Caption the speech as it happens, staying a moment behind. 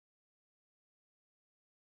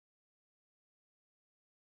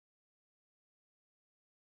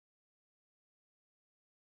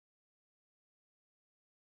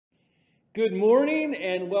Good morning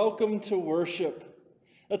and welcome to worship.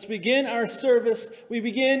 Let's begin our service. We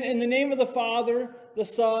begin in the name of the Father, the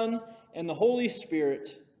Son, and the Holy Spirit.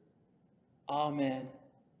 Amen.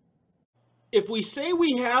 If we say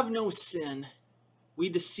we have no sin, we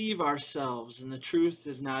deceive ourselves and the truth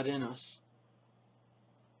is not in us.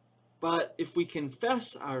 But if we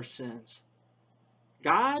confess our sins,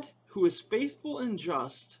 God, who is faithful and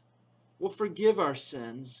just, will forgive our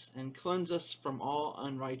sins and cleanse us from all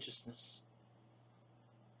unrighteousness.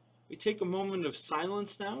 We take a moment of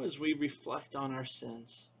silence now as we reflect on our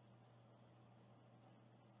sins.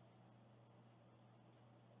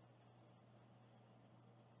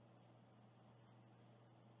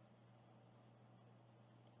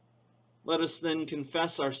 Let us then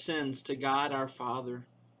confess our sins to God our Father.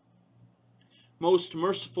 Most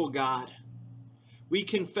merciful God, we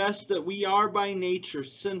confess that we are by nature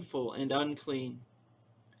sinful and unclean.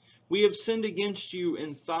 We have sinned against you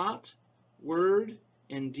in thought, word,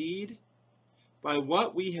 and deed, by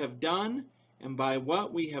what we have done and by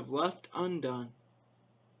what we have left undone.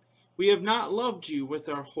 We have not loved you with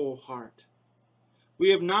our whole heart. We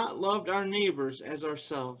have not loved our neighbors as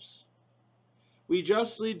ourselves. We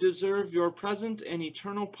justly deserve your present and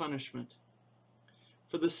eternal punishment.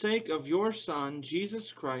 For the sake of your Son,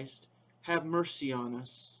 Jesus Christ, have mercy on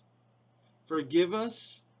us. Forgive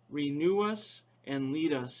us, renew us, and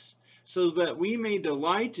lead us, so that we may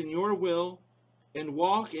delight in your will and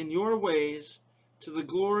walk in your ways to the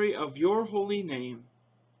glory of your holy name.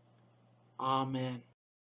 Amen.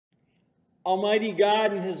 Almighty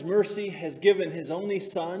God, in his mercy, has given his only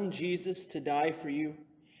Son, Jesus, to die for you.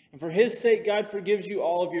 And for his sake, God forgives you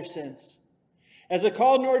all of your sins. As a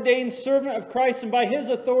called and ordained servant of Christ and by his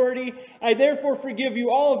authority, I therefore forgive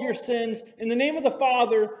you all of your sins in the name of the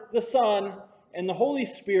Father, the Son, and the Holy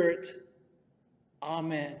Spirit.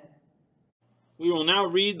 Amen. We will now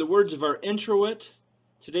read the words of our introit.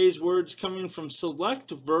 Today's words coming from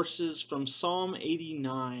select verses from Psalm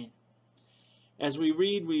 89. As we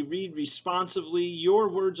read responsively. Your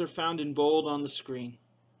words are found in bold on the screen.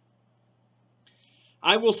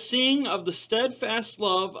 I will sing of the steadfast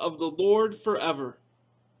love of the Lord forever.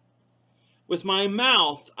 With my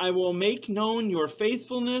mouth I will make known your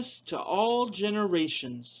faithfulness to all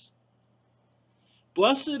generations.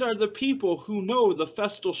 Blessed are the people who know the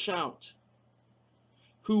festal shout,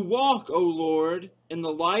 who walk, O Lord, in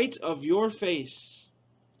the light of your face,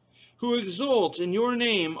 who exult in your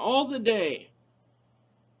name all the day,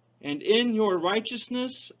 and in your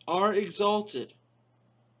righteousness are exalted.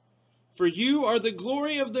 For you are the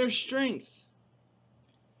glory of their strength.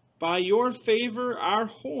 By your favor our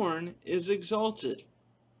horn is exalted.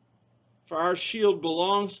 For our shield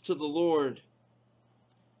belongs to the Lord,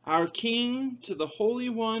 our King, to the Holy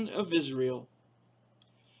One of Israel.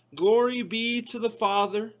 Glory be to the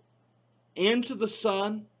Father, and to the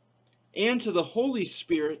Son, and to the Holy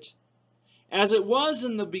Spirit, as it was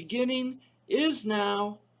in the beginning, is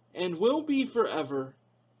now, and will be forever.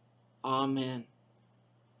 Amen.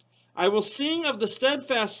 I will sing of the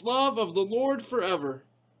steadfast love of the Lord forever.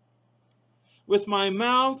 With my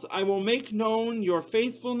mouth I will make known your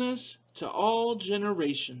faithfulness to all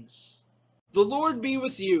generations. The Lord be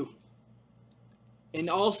with you, and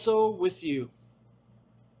also with you.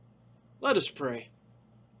 Let us pray.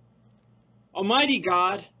 Almighty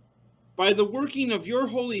God, by the working of your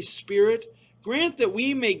Holy Spirit, grant that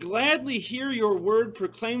we may gladly hear your word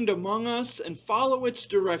proclaimed among us and follow its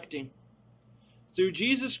directing. Through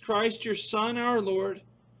Jesus Christ, your Son, our Lord,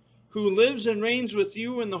 who lives and reigns with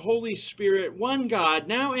you in the Holy Spirit, one God,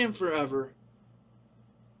 now and forever.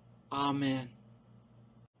 Amen.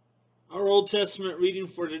 Our Old Testament reading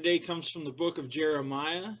for today comes from the book of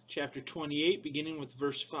Jeremiah, chapter 28, beginning with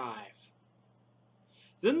verse 5.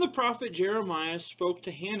 Then the prophet Jeremiah spoke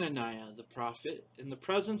to Hananiah the prophet in the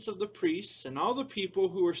presence of the priests and all the people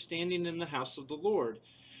who were standing in the house of the Lord.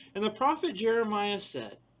 And the prophet Jeremiah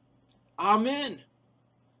said, Amen.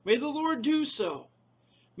 May the Lord do so.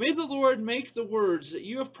 May the Lord make the words that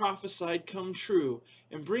you have prophesied come true,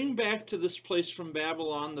 and bring back to this place from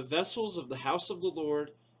Babylon the vessels of the house of the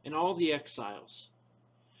Lord and all the exiles.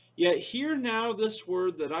 Yet hear now this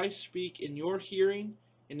word that I speak in your hearing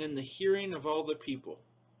and in the hearing of all the people.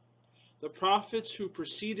 The prophets who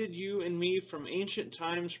preceded you and me from ancient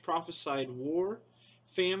times prophesied war,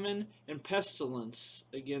 famine, and pestilence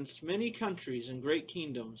against many countries and great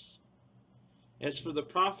kingdoms. As for the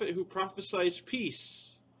prophet who prophesies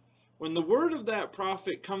peace, when the word of that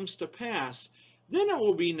prophet comes to pass, then it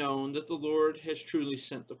will be known that the Lord has truly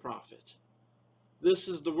sent the prophet. This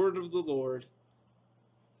is the word of the Lord.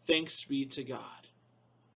 Thanks be to God.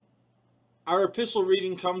 Our epistle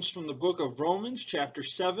reading comes from the book of Romans, chapter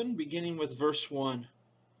 7, beginning with verse 1.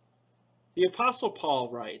 The Apostle Paul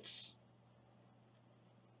writes,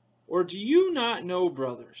 "Or do you not know,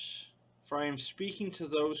 brothers, for I am speaking to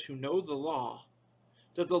those who know the law,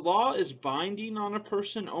 that the law is binding on a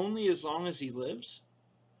person only as long as he lives?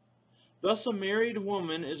 Thus a married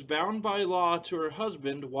woman is bound by law to her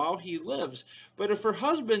husband while he lives, but if her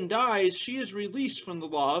husband dies, she is released from the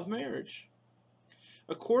law of marriage.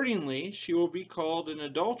 Accordingly, she will be called an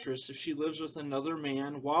adulteress if she lives with another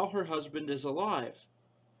man while her husband is alive.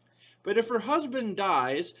 But if her husband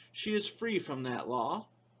dies, she is free from that law,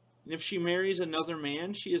 and if she marries another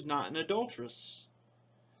man, she is not an adulteress.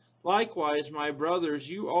 Likewise, my brothers,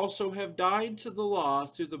 you also have died to the law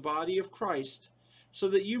through the body of Christ, so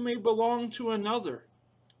that you may belong to another,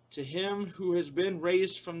 to him who has been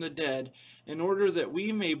raised from the dead, in order that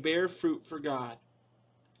we may bear fruit for God.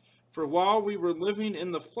 For while we were living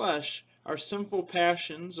in the flesh, our sinful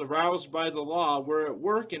passions, aroused by the law, were at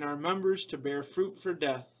work in our members to bear fruit for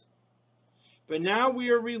death. But now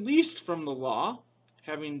we are released from the law,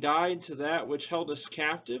 having died to that which held us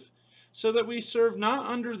captive, so that we serve not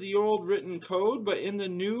under the old written code, but in the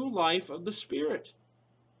new life of the Spirit.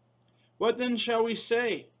 What then shall we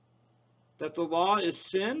say? That the law is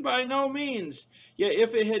sin? By no means. Yet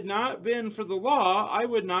if it had not been for the law, I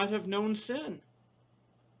would not have known sin.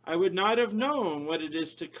 I would not have known what it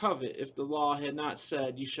is to covet if the law had not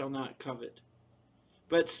said, you shall not covet.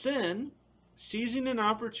 But sin, seizing an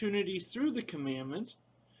opportunity through the commandment,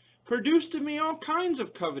 produced in me all kinds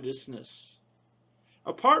of covetousness.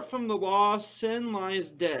 Apart from the law, sin lies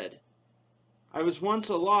dead. I was once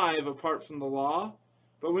alive apart from the law,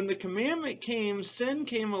 but when the commandment came, sin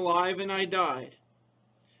came alive and I died.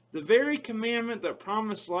 The very commandment that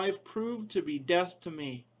promised life proved to be death to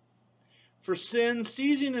me. For sin,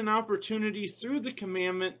 seizing an opportunity through the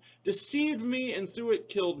commandment, deceived me and through it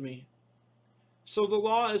killed me. So the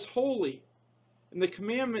law is holy, and the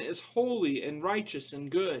commandment is holy and righteous and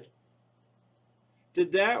good.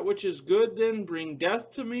 Did that which is good then bring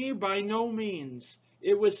death to me? By no means.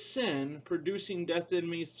 It was sin producing death in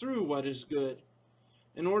me through what is good,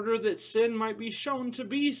 in order that sin might be shown to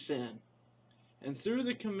be sin, and through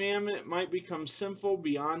the commandment might become sinful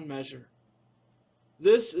beyond measure.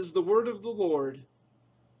 This is the word of the Lord.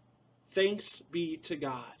 Thanks be to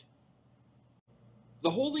God." The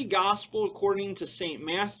Holy Gospel according to St.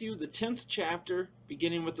 Matthew, the 10th chapter,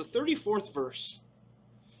 beginning with the 34th verse.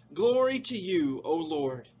 "Glory to you, O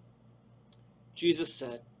Lord." Jesus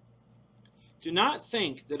said, "Do not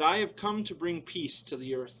think that I have come to bring peace to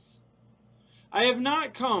the earth. I have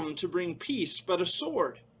not come to bring peace, but a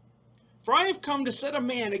sword. For I have come to set a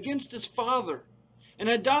man against his father, and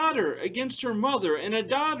a daughter against her mother, and a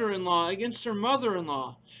daughter-in-law against her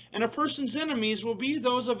mother-in-law, and a person's enemies will be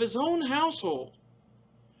those of his own household.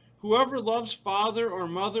 Whoever loves father or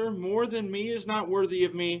mother more than me is not worthy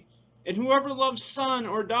of me, and whoever loves son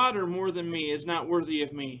or daughter more than me is not worthy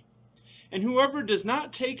of me. And whoever does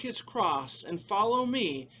not take his cross and follow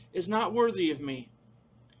me is not worthy of me.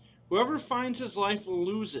 Whoever finds his life will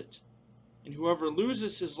lose it, and whoever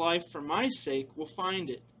loses his life for my sake will find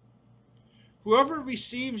it. Whoever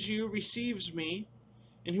receives you receives me,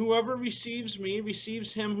 and whoever receives me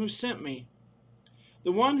receives him who sent me.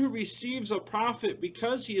 The one who receives a prophet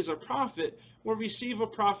because he is a prophet will receive a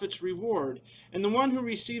prophet's reward, and the one who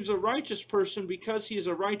receives a righteous person because he is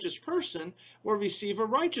a righteous person will receive a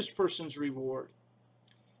righteous person's reward.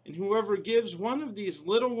 And whoever gives one of these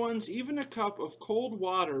little ones even a cup of cold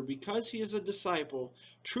water because he is a disciple,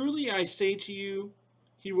 truly I say to you,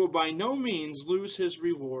 he will by no means lose his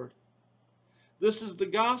reward. This is the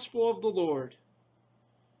gospel of the Lord.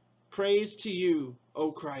 Praise to you,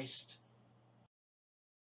 O Christ."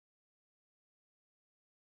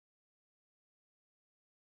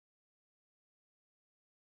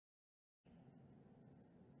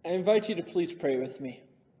 I invite you to please pray with me.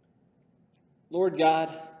 Lord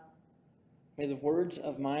God, may the words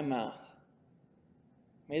of my mouth,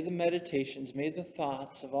 may the meditations, may the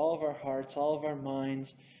thoughts of all of our hearts, all of our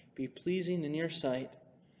minds be pleasing in your sight.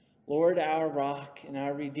 Lord, our rock and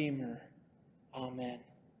our Redeemer. Amen.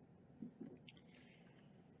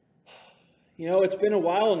 You know, it's been a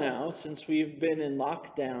while now since we've been in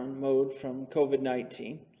lockdown mode from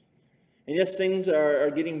COVID-19. And yes, things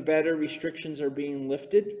are getting better, restrictions are being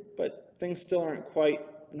lifted, but things still aren't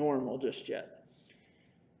quite normal just yet.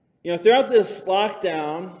 You know, throughout this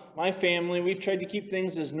lockdown, my family, we've tried to keep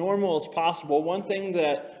things as normal as possible. One thing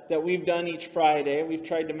that we've done each Friday, we've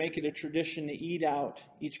tried to make it a tradition to eat out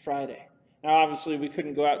each Friday. Now, obviously, we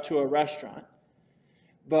couldn't go out to a restaurant,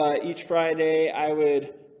 but each Friday I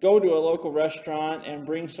would go to a local restaurant and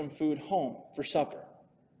bring some food home for supper.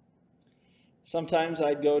 Sometimes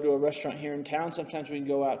I'd go to a restaurant here in town. Sometimes we'd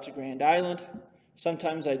go out to Grand Island.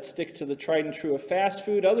 Sometimes I'd stick to the tried and true of fast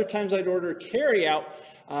food. Other times I'd order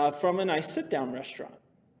carry-out from a nice sit-down restaurant.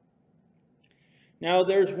 Now,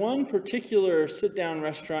 there's one particular sit-down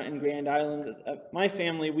restaurant in Grand Island that my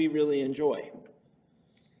family, we really enjoy.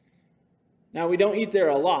 Now, we don't eat there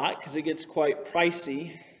a lot because it gets quite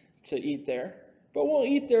pricey to eat there, but we'll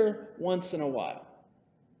eat there once in a while.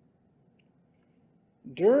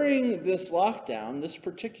 During this lockdown, this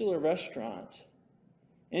particular restaurant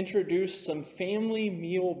introduced some family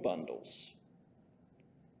meal bundles.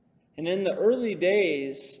 And in the early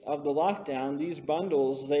days of the lockdown, these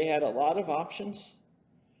bundles, they had a lot of options,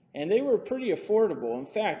 and they were pretty affordable. In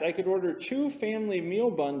fact, I could order 2 family meal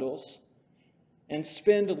bundles and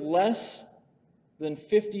spend less than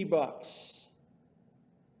 $50.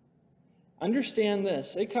 Understand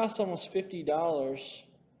this, it costs almost $50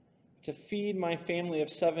 to feed my family of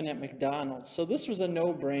 7 at McDonald's, so this was a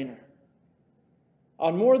no-brainer.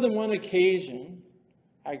 On more than one occasion,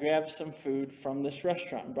 I grabbed some food from this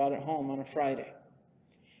restaurant and brought it home on a Friday.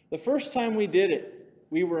 The first time we did it,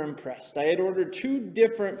 we were impressed. I had ordered 2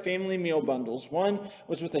 different family meal bundles. One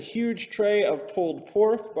was with a huge tray of pulled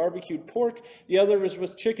pork, barbecued pork. The other was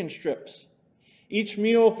with chicken strips. Each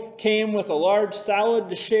meal came with a large salad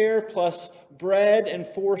to share, plus bread and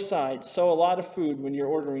 4 sides. So a lot of food when you're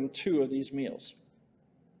ordering 2 of these meals.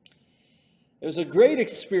 It was a great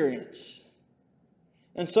experience.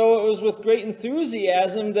 And so it was with great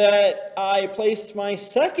enthusiasm that I placed my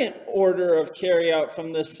second order of carryout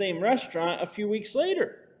from this same restaurant a few weeks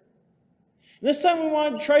later. This time we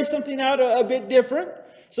wanted to try something out a bit different.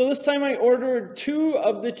 So this time I ordered 2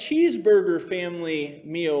 of the cheeseburger family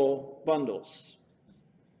meal bundles.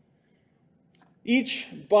 Each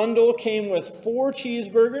bundle came with 4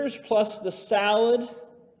 cheeseburgers plus the salad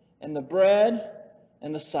and the bread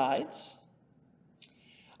and the sides.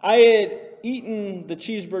 I had eaten the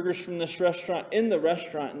cheeseburgers from this restaurant in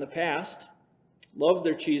the past. Loved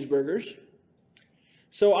their cheeseburgers.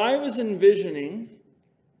 So I was envisioning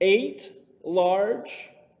 8 large,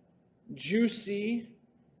 juicy,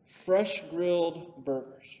 fresh grilled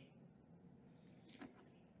burgers.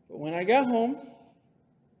 But when I got home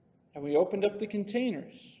and we opened up the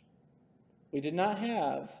containers, we did not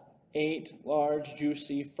have 8 large,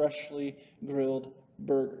 juicy, freshly grilled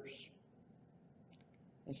burgers.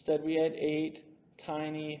 Instead, we had 8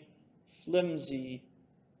 tiny, flimsy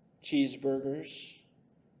cheeseburgers.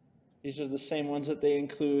 These are the same ones that they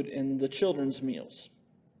include in the children's meals.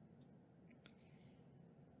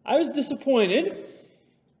 I was disappointed,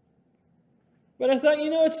 but I thought,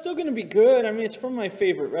 it's still going to be good. I mean, it's from my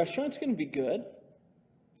favorite restaurant. It's going to be good.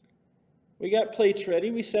 We got plates ready.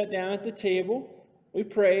 We sat down at the table. We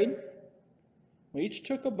prayed. We each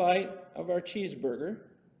took a bite of our cheeseburger.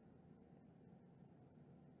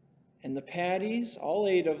 And the patties, all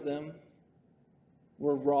 8 of them,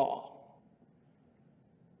 were raw.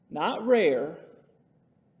 Not rare,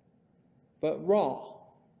 but raw.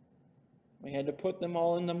 We had to put them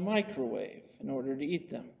all in the microwave in order to eat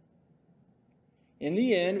them. In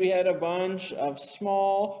the end, we had a bunch of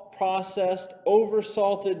small, processed,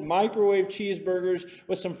 over-salted microwave cheeseburgers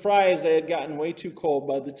with some fries that had gotten way too cold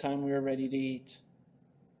by the time we were ready to eat.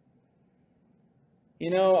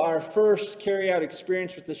 Our first carry-out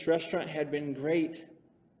experience with this restaurant had been great.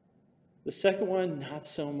 The second one, not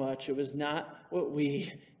so much. It was not what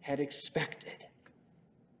we had expected.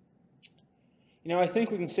 I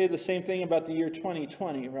think we can say the same thing about the year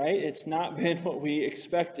 2020, right? It's not been what we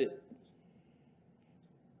expected.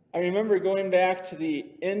 I remember going back to the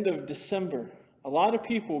end of December, a lot of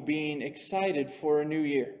people being excited for a new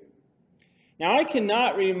year. Now, I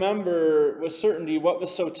cannot remember with certainty what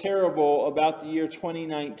was so terrible about the year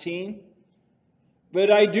 2019,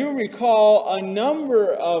 but I do recall a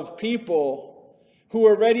number of people who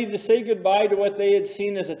were ready to say goodbye to what they had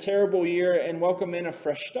seen as a terrible year and welcome in a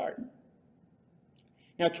fresh start.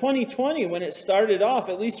 Now, 2020, when it started off,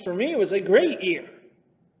 at least for me, it was a great year.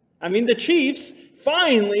 I mean, the Chiefs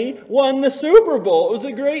finally won the Super Bowl. It was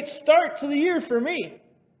a great start to the year for me.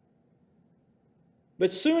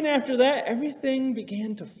 But soon after that, everything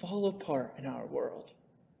began to fall apart in our world.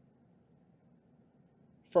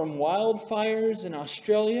 From wildfires in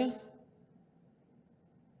Australia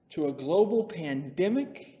to a global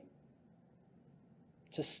pandemic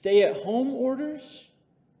to stay-at-home orders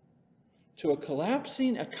to a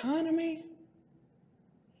collapsing economy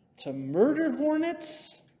to murder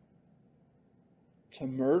hornets to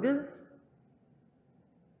murder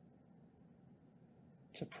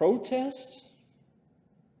to protests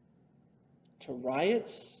to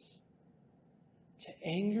riots, to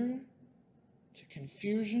anger, to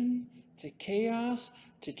confusion, to chaos,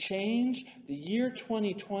 to change. The year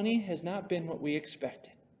 2020 has not been what we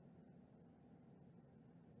expected.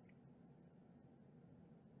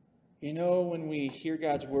 You know, when we hear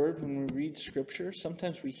God's word, when we read Scripture,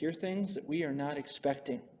 sometimes we hear things that we are not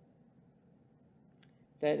expecting.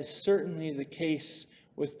 That is certainly the case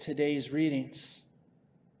with today's readings.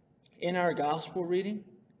 In our gospel reading,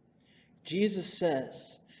 Jesus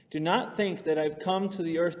says, "Do not think that I've come to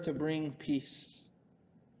the earth to bring peace.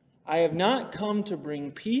 I have not come to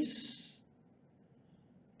bring peace,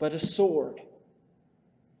 but a sword."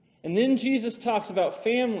 And then Jesus talks about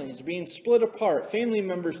families being split apart, family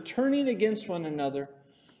members turning against one another,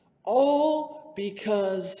 all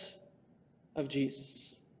because of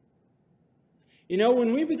Jesus. You know,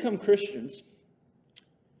 when we become Christians,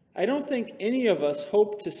 I don't think any of us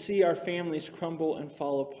hope to see our families crumble and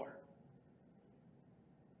fall apart.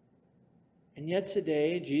 And yet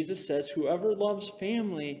today, Jesus says, "Whoever loves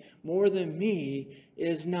family more than me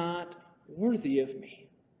is not worthy of me."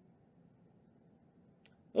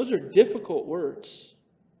 Those are difficult words.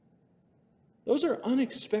 Those are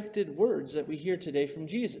unexpected words that we hear today from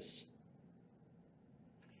Jesus.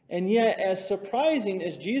 And yet, as surprising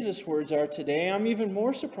as Jesus' words are today, I'm even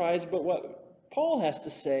more surprised about what Paul has to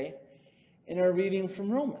say in our reading from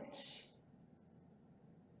Romans.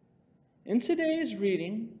 In today's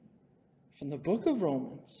reading from the book of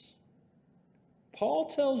Romans, Paul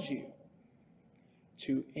tells you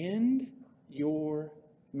to end your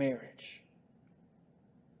marriage.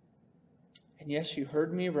 And yes, you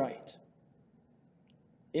heard me right.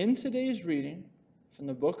 In today's reading from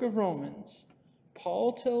the book of Romans,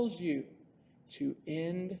 Paul tells you to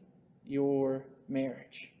end your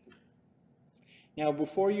marriage. Now,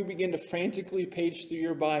 before you begin to frantically page through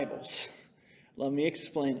your Bibles, let me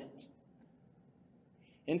explain it.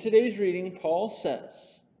 In today's reading, Paul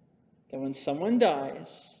says that when someone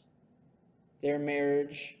dies, their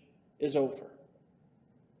marriage is over.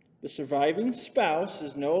 The surviving spouse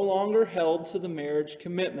is no longer held to the marriage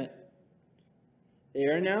commitment. They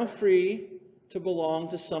are now free to belong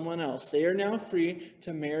to someone else. They are now free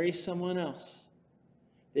to marry someone else.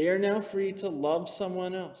 They are now free to love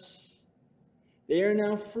someone else. They are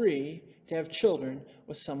now free to have children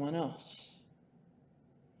with someone else.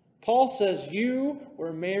 Paul says you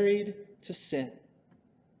were married to sin.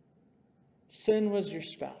 Sin was your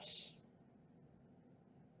spouse.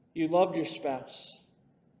 You loved your spouse.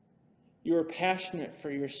 You were passionate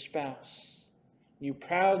for your spouse. You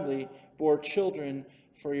proudly bore children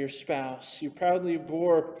for your spouse. You proudly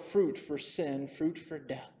bore fruit for sin, fruit for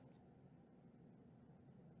death.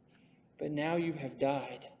 But now you have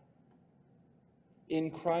died.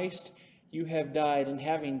 In Christ, you have died. And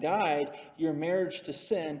having died, your marriage to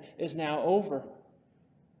sin is now over.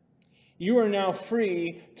 You are now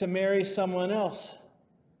free to marry someone else.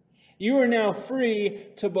 You are now free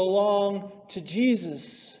to belong to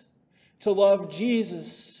Jesus, to love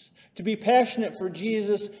Jesus, to be passionate for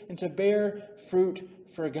Jesus, and to bear fruit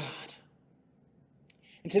for God.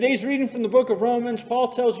 In today's reading from the book of Romans, Paul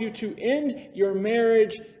tells you to end your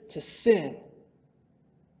marriage to sin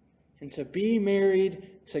and to be married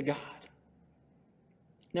to God.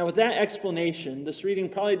 Now, with that explanation, this reading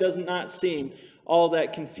probably does not seem all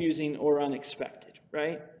that confusing or unexpected,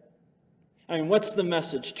 right? I mean, what's the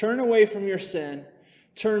message? Turn away from your sin,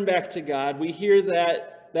 turn back to God. We hear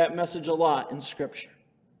that message a lot in Scripture.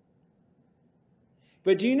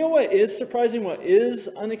 But do you know what is surprising, what is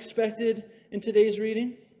unexpected in today's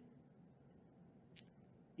reading?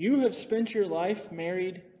 You have spent your life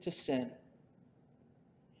married to sin.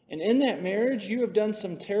 And in that marriage, you have done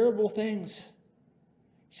some terrible things,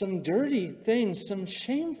 some dirty things, some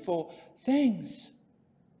shameful things.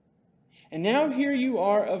 And now here you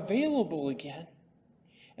are available again.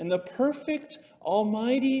 And the perfect,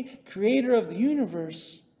 almighty creator of the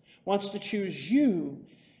universe wants to choose you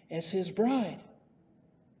as his bride.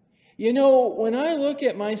 You know, when I look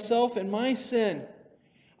at myself and my sin,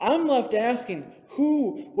 I'm left asking,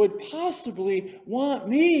 who would possibly want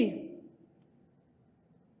me?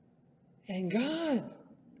 And God,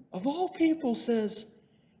 of all people, says,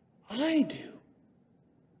 I do.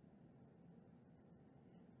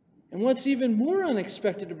 And what's even more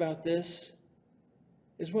unexpected about this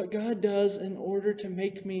is what God does in order to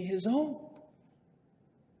make me his own.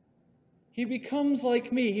 He becomes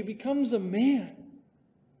like me. He becomes a man.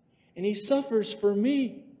 And he suffers for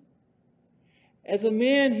me. As a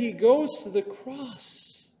man, he goes to the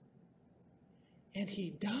cross. And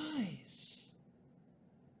he dies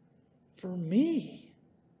for me.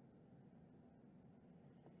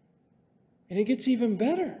 And it gets even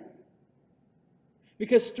better.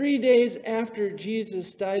 Because 3 days after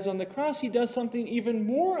Jesus dies on the cross, he does something even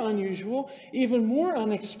more unusual, even more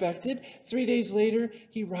unexpected. 3 days later,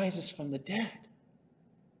 he rises from the dead.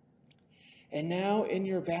 And now in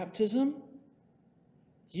your baptism,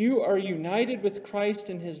 you are united with Christ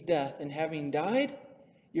in his death. And having died,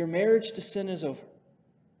 your marriage to sin is over.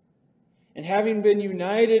 And having been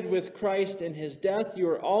united with Christ in his death, you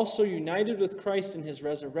are also united with Christ in his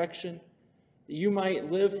resurrection, that you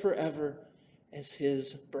might live forever as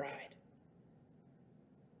his bride.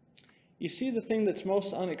 You see, the thing that's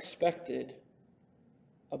most unexpected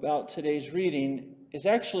about today's reading is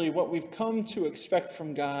actually what we've come to expect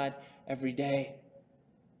from God every day.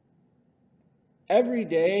 Every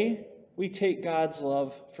day, we take God's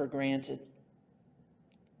love for granted.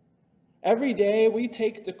 Every day, we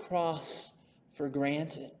take the cross for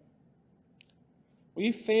granted.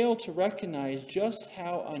 We fail to recognize just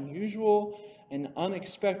how unusual and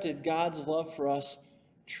unexpected God's love for us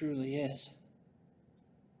truly is.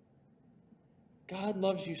 God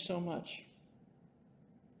loves you so much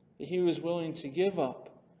that he was willing to give up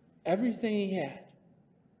everything he had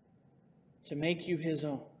to make you his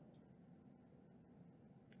own.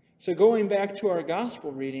 So going back to our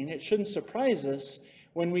gospel reading, it shouldn't surprise us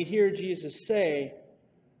when we hear Jesus say,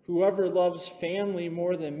 "Whoever loves family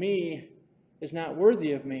more than me is not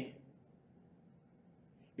worthy of me."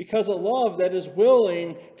 Because a love that is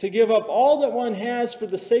willing to give up all that one has for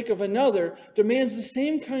the sake of another demands the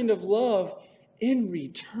same kind of love in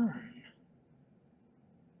return.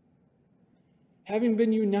 Having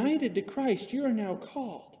been united to Christ, you are now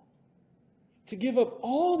called to give up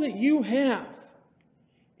all that you have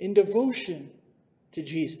in devotion to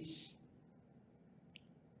Jesus.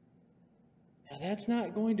 Now, that's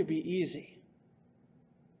not going to be easy.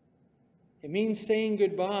 It means saying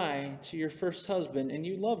goodbye to your first husband, and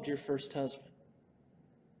you loved your first husband.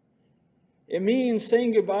 It means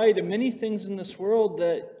saying goodbye to many things in this world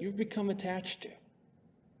that you've become attached to.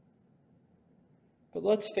 But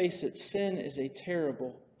let's face it, sin is a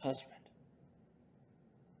terrible husband.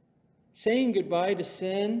 Saying goodbye to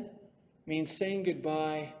sin means saying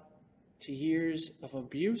goodbye to years of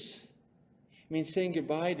abuse. It means saying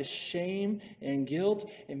goodbye to shame and guilt.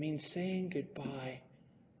 It means saying goodbye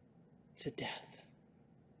to death.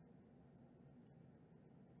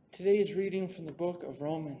 Today's reading from the book of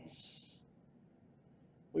Romans.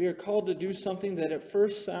 We are called to do something that at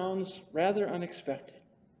first sounds rather unexpected.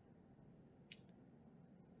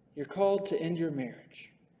 You're called to end your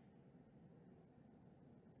marriage.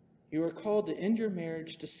 You are called to end your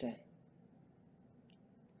marriage to sin.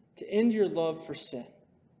 To end your love for sin.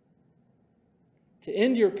 To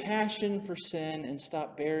end your passion for sin and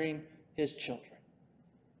stop bearing his children.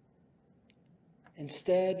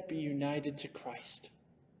 Instead, be united to Christ.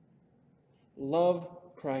 Love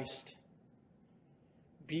Christ.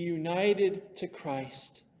 Be united to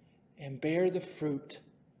Christ and bear the fruit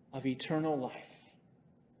of eternal life.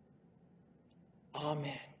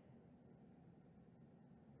 Amen.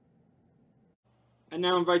 I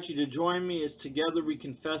now invite you to join me as together we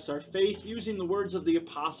confess our faith using the words of the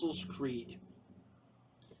Apostles' Creed.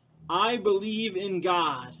 I believe in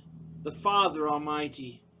God, the Father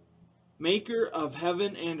Almighty, maker of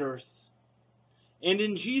heaven and earth, and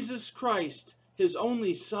in Jesus Christ, his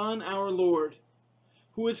only Son, our Lord,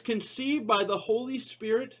 who was conceived by the Holy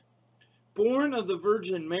Spirit, born of the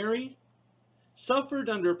Virgin Mary, suffered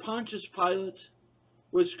under Pontius Pilate,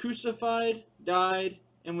 was crucified, died,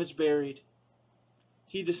 and was buried.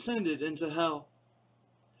 He descended into hell.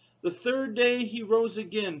 The third day he rose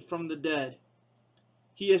again from the dead.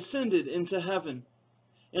 He ascended into heaven,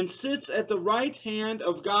 and sits at the right hand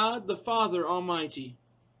of God the Father Almighty.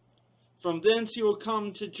 From thence he will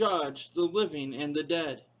come to judge the living and the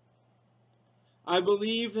dead. I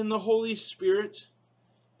believe in the Holy Spirit,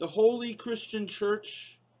 the holy Christian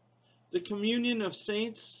Church, the communion of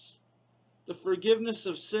saints, the forgiveness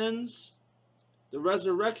of sins, the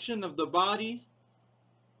resurrection of the body,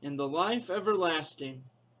 and the life everlasting.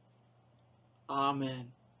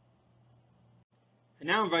 Amen. I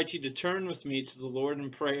now invite you to turn with me to the Lord in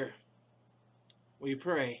prayer. We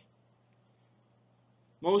pray.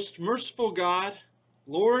 Most merciful God,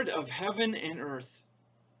 Lord of heaven and earth,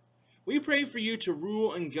 we pray for you to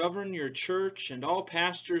rule and govern your church and all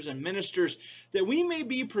pastors and ministers, that we may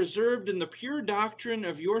be preserved in the pure doctrine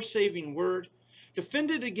of your saving word,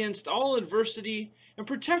 defended against all adversity, and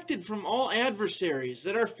protected from all adversaries,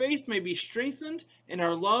 that our faith may be strengthened and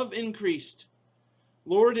our love increased.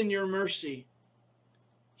 Lord, in your mercy,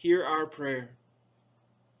 hear our prayer.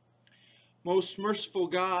 Most merciful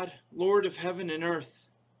God, Lord of heaven and earth,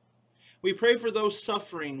 we pray for those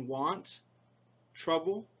suffering want,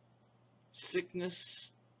 trouble,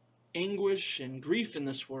 sickness, anguish, and grief in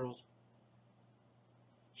this world.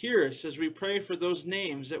 Hear us as we pray for those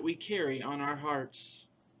names that we carry on our hearts.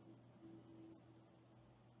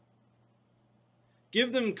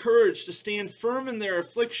 Give them courage to stand firm in their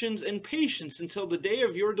afflictions and patience until the day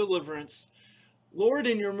of your deliverance. Lord,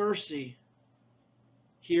 in your mercy,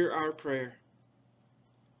 hear our prayer.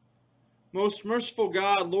 Most merciful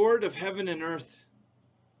God, Lord of heaven and earth,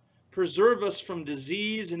 preserve us from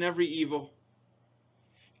disease and every evil.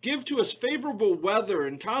 Give to us favorable weather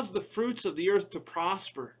and cause the fruits of the earth to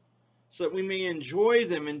prosper, so that we may enjoy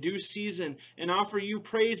them in due season and offer you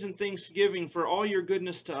praise and thanksgiving for all your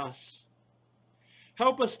goodness to us.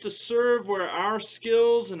 Help us to serve where our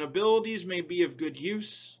skills and abilities may be of good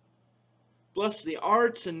use. Bless the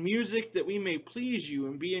arts and music that we may please you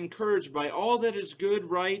and be encouraged by all that is good,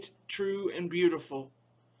 right, true, and beautiful.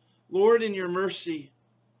 Lord, in your mercy,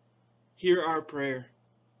 hear our prayer.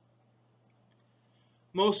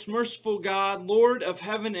 Most merciful God, Lord of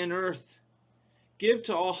heaven and earth, give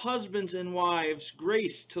to all husbands and wives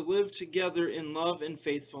grace to live together in love and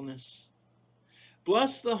faithfulness.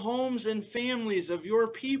 Bless the homes and families of your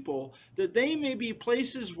people, that they may be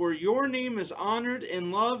places where your name is honored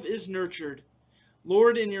and love is nurtured.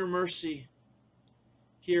 Lord, in your mercy,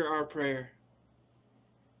 hear our prayer.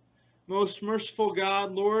 Most merciful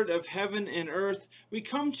God, Lord of heaven and earth, we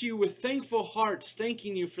come to you with thankful hearts,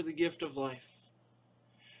 thanking you for the gift of life.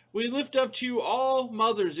 We lift up to you all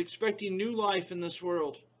mothers expecting new life in this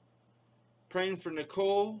world, praying for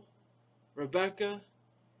Nicole, Rebecca,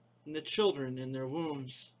 and the children in their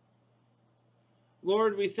wombs.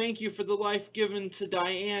 Lord, we thank you for the life given to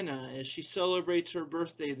Diana as she celebrates her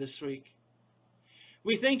birthday this week.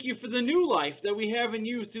 We thank you for the new life that we have in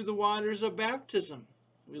you through the waters of baptism.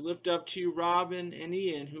 We lift up to you Robin and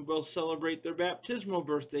Ian, who both celebrate their baptismal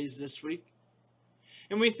birthdays this week.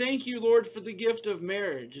 And we thank you, Lord, for the gift of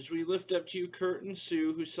marriage as we lift up to you Kurt and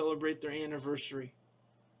Sue, who celebrate their anniversary.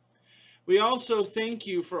 We also thank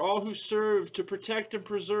you for all who serve to protect and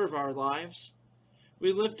preserve our lives.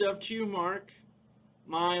 We lift up to you Mark,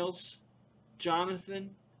 Miles,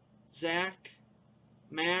 Jonathan, Zach,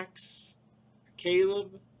 Max,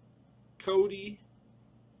 Caleb, Cody,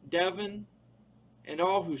 Devin, and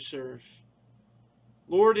all who serve.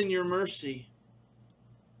 Lord, in your mercy,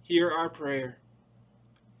 hear our prayer.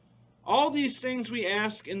 All these things we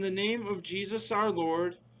ask in the name of Jesus our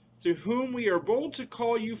Lord, through whom we are bold to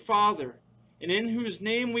call you Father, and in whose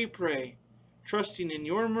name we pray, trusting in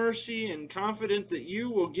your mercy and confident that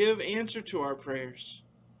you will give answer to our prayers.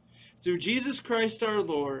 Through Jesus Christ our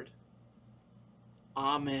Lord.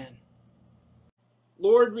 Amen.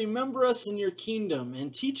 Lord, remember us in your kingdom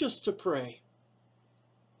and teach us to pray.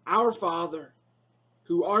 Our Father,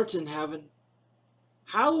 who art in heaven,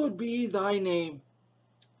 hallowed be thy name.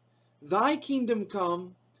 Thy kingdom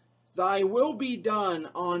come, thy will be done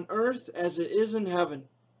on earth as it is in heaven.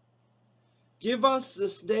 Give us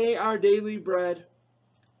this day our daily bread,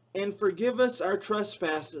 and forgive us our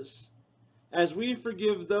trespasses, as we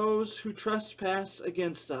forgive those who trespass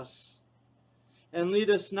against us. And lead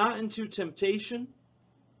us not into temptation,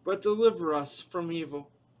 but deliver us from evil.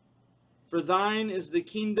 For thine is the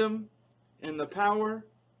kingdom, and the power,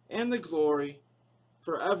 and the glory,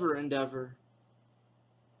 forever and ever.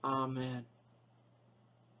 Amen.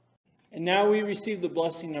 And now we receive the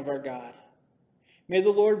blessing of our God. May the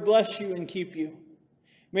Lord bless you and keep you.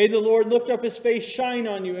 May the Lord lift up his face, shine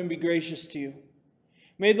on you, and be gracious to you.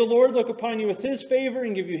 May the Lord look upon you with his favor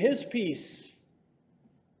and give you his peace.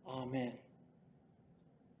 Amen.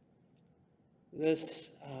 This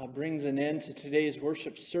brings an end to today's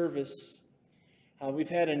worship service. We've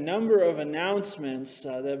had a number of announcements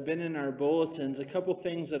that have been in our bulletins, a couple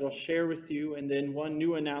things that I'll share with you, and then one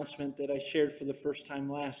new announcement that I shared for the first time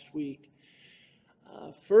last week.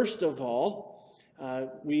 First of all,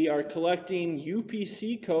 we are collecting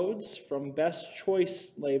UPC codes from Best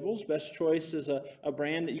Choice labels. Best Choice is a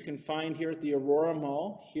brand that you can find here at the Aurora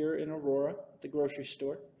Mall, here in Aurora, the grocery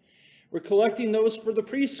store. We're collecting those for the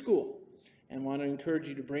preschool, and want to encourage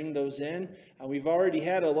you to bring those in. We've already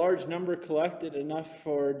had a large number collected, enough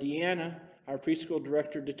for Deanna, our preschool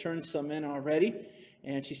director, to turn some in already.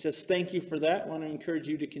 And she says, thank you for that. I want to encourage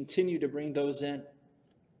you to continue to bring those in.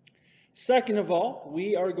 Second of all,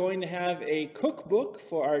 we are going to have a cookbook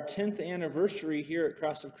for our 10th anniversary here at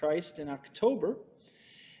Cross of Christ in October.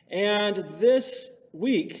 And this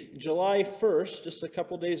week, July 1st, just a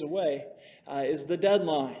couple days away, is the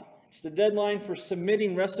deadline. It's the deadline for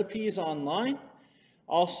submitting recipes online,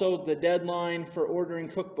 also the deadline for ordering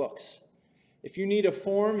cookbooks. If you need a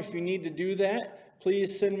form, if you need to do that,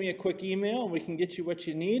 please send me a quick email and we can get you what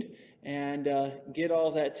you need and get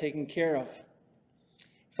all that taken care of.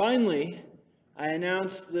 Finally, I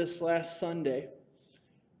announced this last Sunday,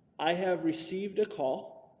 I have received a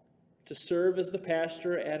call to serve as the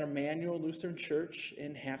pastor at Emmanuel Lutheran Church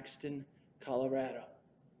in Haxton, Colorado.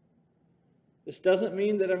 This doesn't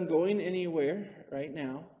mean that I'm going anywhere right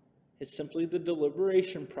now. It's simply the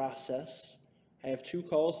deliberation process. I have 2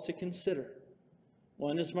 calls to consider.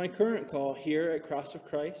 One is my current call here at Cross of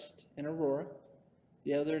Christ in Aurora.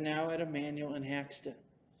 The other now at Emmanuel in Haxton.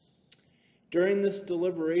 During this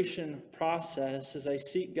deliberation process, as I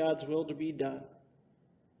seek God's will to be done,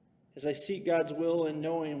 as I seek God's will in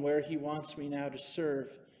knowing where He wants me now to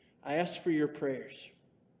serve, I ask for your prayers.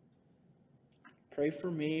 Pray for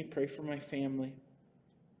me, pray for my family.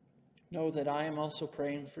 Know that I am also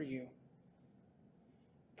praying for you.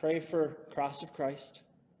 Pray for Cross of Christ.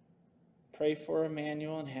 Pray for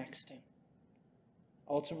Emmanuel and Haxton.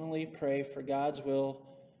 Ultimately, pray for God's will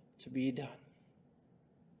to be done.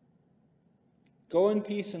 Go in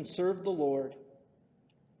peace and serve the Lord.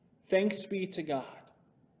 Thanks be to God.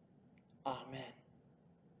 Amen.